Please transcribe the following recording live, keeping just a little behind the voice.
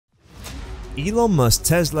Elon Musk's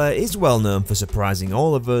Tesla is well known for surprising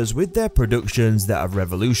all of us with their productions that have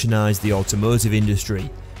revolutionized the automotive industry.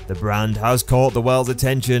 The brand has caught the world's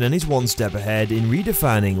attention and is one step ahead in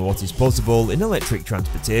redefining what is possible in electric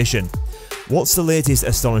transportation. What's the latest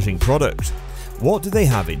astonishing product? What do they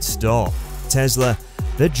have in store? Tesla,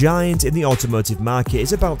 the giant in the automotive market,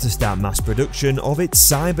 is about to start mass production of its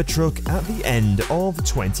CyberTruck at the end of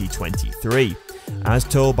 2023. As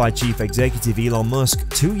told by Chief Executive Elon Musk,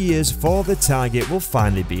 2 years for the target will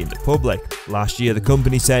finally be in the public. Last year the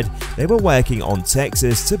company said they were working on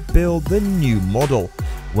Texas to build the new model,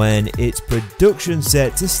 when its production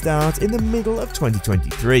set to start in the middle of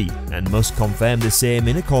 2023, and Musk confirmed the same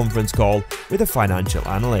in a conference call with a financial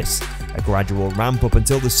analyst. A gradual ramp up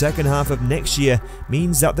until the second half of next year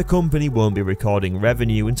means that the company won't be recording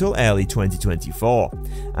revenue until early 2024,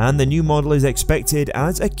 and the new model is expected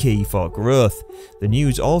as a key for growth. The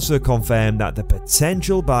news also confirmed that the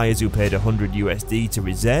potential buyers who paid $100 to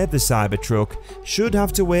reserve the CyberTruck should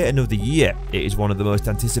have to wait another year. It is one of the most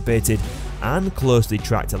anticipated and closely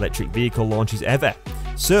tracked electric vehicle launches ever.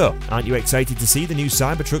 So, aren't you excited to see the new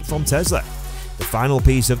CyberTruck from Tesla? The final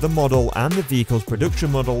piece of the model and the vehicle's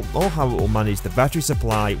production model, or how it will manage the battery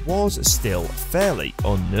supply, was still fairly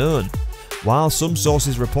unknown. While some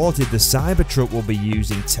sources reported the CyberTruck will be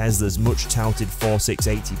using Tesla's much touted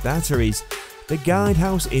 4680 batteries, the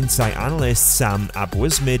Guidehouse Insight analyst Sam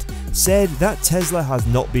Abuismid said that Tesla has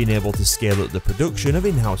not been able to scale up the production of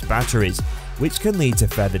in-house batteries, which can lead to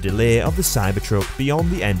further delay of the CyberTruck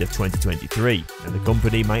beyond the end of 2023, and the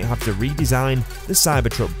company might have to redesign the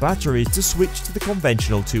CyberTruck batteries to switch to the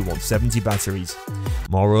conventional 2170 batteries.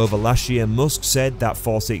 Moreover, last year Musk said that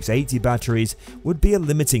 4680 batteries would be a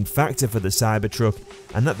limiting factor for the CyberTruck,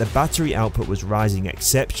 and that the battery output was rising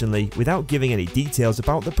exceptionally without giving any details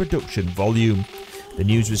about the production volume. The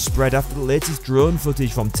news was spread after the latest drone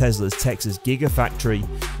footage from Tesla's Texas Giga factory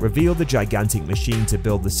revealed the gigantic machine to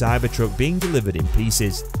build the CyberTruck being delivered in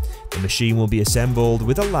pieces. The machine will be assembled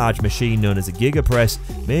with a large machine known as a GigaPress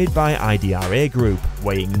made by IDRA Group,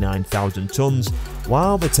 weighing 9,000 tons,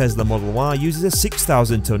 while the Tesla Model Y uses a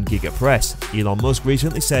 6,000-ton GigaPress. Elon Musk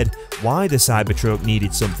recently said why the CyberTruck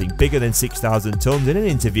needed something bigger than 6,000 tons in an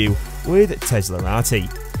interview with Teslarati.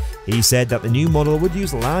 He said that the new model would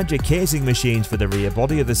use larger casing machines for the rear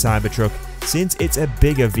body of the CyberTruck, since it's a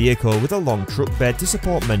bigger vehicle with a long truck bed to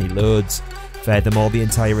support many loads. Furthermore, the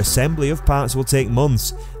entire assembly of parts will take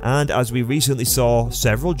months, and as we recently saw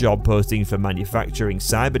several job postings for manufacturing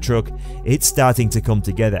CyberTruck, it's starting to come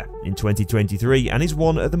together in 2023 and is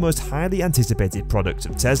one of the most highly anticipated products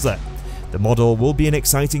of Tesla. The model will be an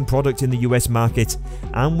exciting product in the US market,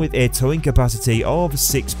 and with a towing capacity of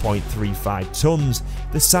 6.35 tons,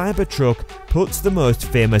 the CyberTruck puts the most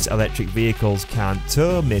famous electric vehicles can't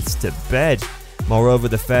tow myths to bed. Moreover,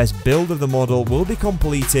 the first build of the model will be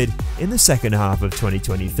completed in the second half of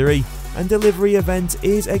 2023, and delivery event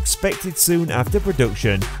is expected soon after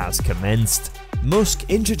production has commenced. Musk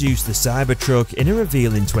introduced the CyberTruck in a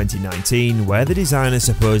reveal in 2019 where the designer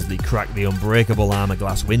supposedly cracked the unbreakable armor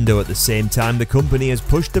glass window. At the same time, the company has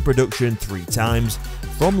pushed the production 3 times,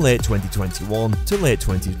 from late 2021 to late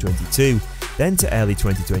 2022, then to early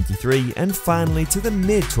 2023, and finally to the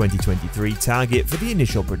mid-2023 target for the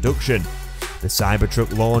initial production. The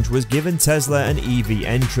CyberTruck launch was given Tesla, an EV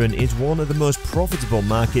entrant, is one of the most profitable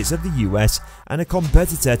markets of the US and a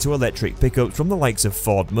competitor to electric pickups from the likes of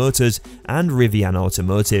Ford Motors and Rivian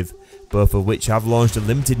Automotive, both of which have launched a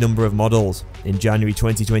limited number of models. In January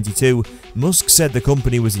 2022, Musk said the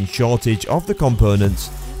company was in shortage of the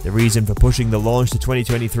components, the reason for pushing the launch to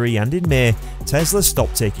 2023, and in May, Tesla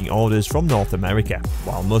stopped taking orders from North America,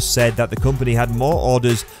 while Musk said that the company had more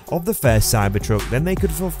orders of the first CyberTruck than they could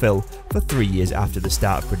fulfill for 3 years after the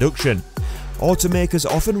start of production. Automakers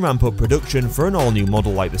often ramp up production for an all-new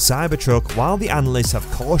model like the CyberTruck, while the analysts have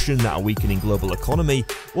cautioned that a weakening global economy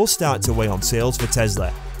will start to weigh on sales for Tesla,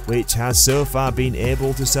 which has so far been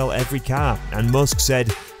able to sell every car, and Musk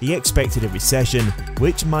said he expected a recession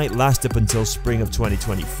which might last up until spring of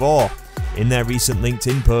 2024. In their recent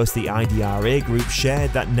LinkedIn post, the IDRA Group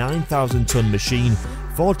shared that 9,000-ton machine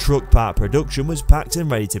for truck part production was packed and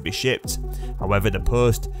ready to be shipped. However, the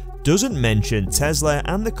post doesn't mention Tesla,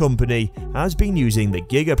 and the company has been using the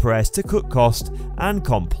GigaPress to cut cost and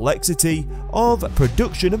complexity of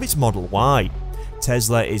production of its Model Y.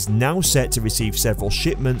 Tesla is now set to receive several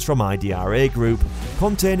shipments from IDRA Group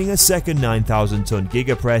containing a second 9,000-ton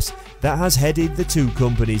GigaPress that has headed the two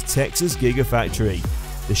companies' Texas Gigafactory.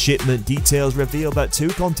 The shipment details reveal that 2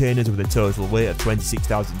 containers with a total weight of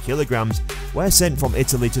 26,000 kilograms were sent from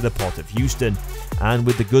Italy to the port of Houston, and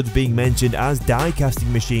with the goods being mentioned as die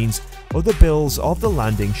casting machines, other builds of the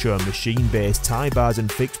landing show machine-based tie bars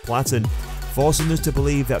and fixed platen, forcing us to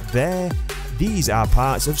believe that these are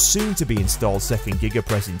parts of soon-to-be installed second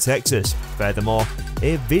GigaPress in Texas. Furthermore,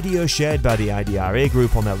 a video shared by the IDRA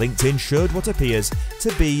group on their LinkedIn showed what appears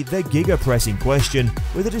to be the GigaPress in question,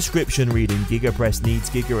 with a description reading "GigaPress needs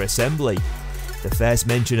Giga assembly." The first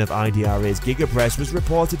mention of IDRA's GigaPress was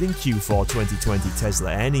reported in Q4 2020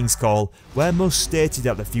 Tesla earnings call, where Musk stated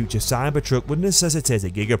that the future CyberTruck would necessitate a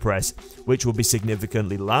GigaPress, which would be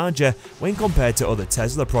significantly larger when compared to other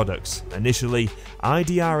Tesla products. Initially,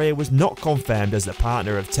 IDRA was not confirmed as the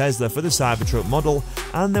partner of Tesla for the CyberTruck model,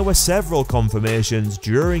 and there were several confirmations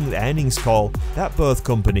during the earnings call that both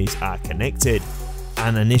companies are connected.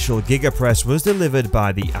 An initial GigaPress was delivered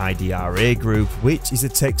by the IDRA group, which is a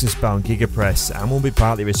Texas-bound GigaPress and will be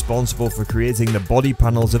partly responsible for creating the body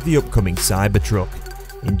panels of the upcoming CyberTruck.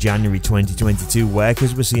 In January 2022,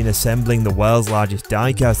 workers were seen assembling the world's largest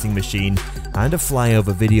die-casting machine, and a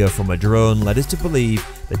flyover video from a drone led us to believe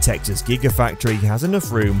the Texas Gigafactory has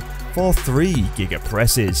enough room for 3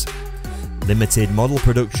 GigaPresses. Limited model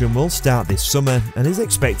production will start this summer and is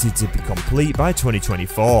expected to be complete by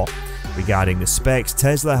 2024. Regarding the specs,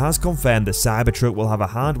 Tesla has confirmed the CyberTruck will have a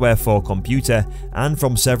hardware 4 computer, and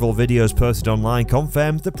from several videos posted online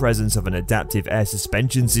confirmed the presence of an adaptive air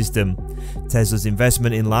suspension system. Tesla's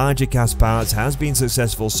investment in larger cast parts has been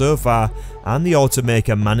successful so far, and the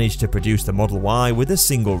automaker managed to produce the Model Y with a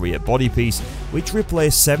single rear body piece, which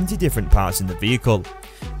replaced 70 different parts in the vehicle.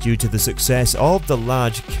 Due to the success of the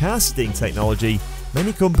large casting technology,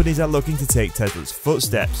 many companies are looking to take Tesla's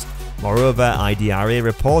footsteps. Moreover, IDRA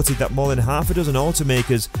reported that more than half a dozen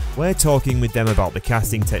automakers were talking with them about the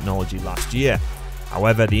casting technology last year.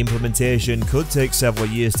 However, the implementation could take several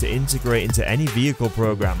years to integrate into any vehicle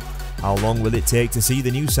program. How long will it take to see the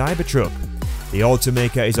new CyberTruck? The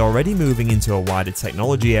automaker is already moving into a wider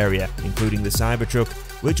technology area, including the CyberTruck,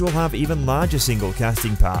 which will have even larger single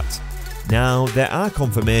casting parts. Now, there are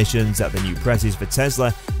confirmations that the new press is for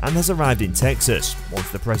Tesla and has arrived in Texas. Once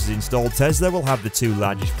the press is installed, Tesla will have the 2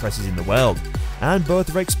 largest presses in the world, and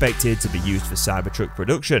both are expected to be used for CyberTruck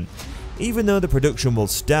production. Even though the production will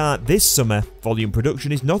start this summer, volume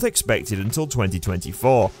production is not expected until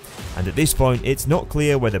 2024, and at this point it's not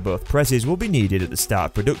clear whether both presses will be needed at the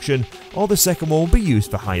start of production or the second one will be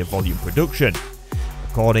used for higher volume production.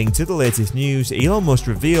 According to the latest news, Elon Musk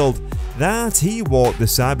revealed that he walked the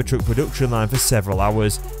CyberTruck production line for several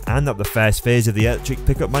hours and that the first phase of the electric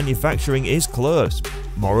pickup manufacturing is close.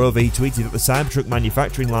 Moreover, he tweeted that the CyberTruck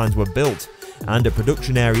manufacturing lines were built and a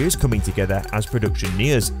production area is coming together as production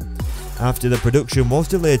nears. After the production was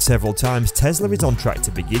delayed several times, Tesla is on track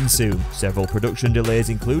to begin soon. Several production delays,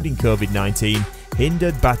 including COVID-19,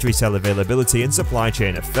 hindered battery cell availability and supply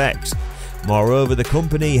chain effects. Moreover, the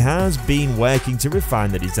company has been working to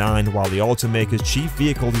refine the design, while the automaker's chief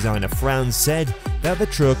vehicle designer Franz said that the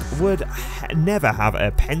truck would never have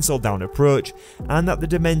a pencil-down approach and that the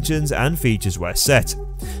dimensions and features were set.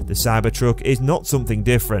 The CyberTruck is not something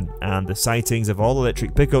different, and the sightings of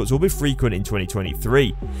all-electric pickups will be frequent in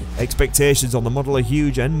 2023. Expectations on the model are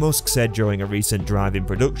huge, and Musk said during a recent drive-in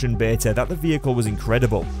production beta that the vehicle was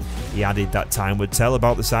incredible. He added that time would tell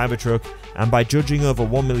about the CyberTruck, and by judging over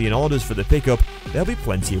 1 million orders for the pickup, there'll be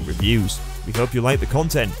plenty of reviews. We hope you like the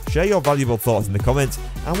content, share your valuable thoughts in the comments,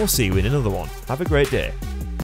 and we'll see you in another one. Have a great day.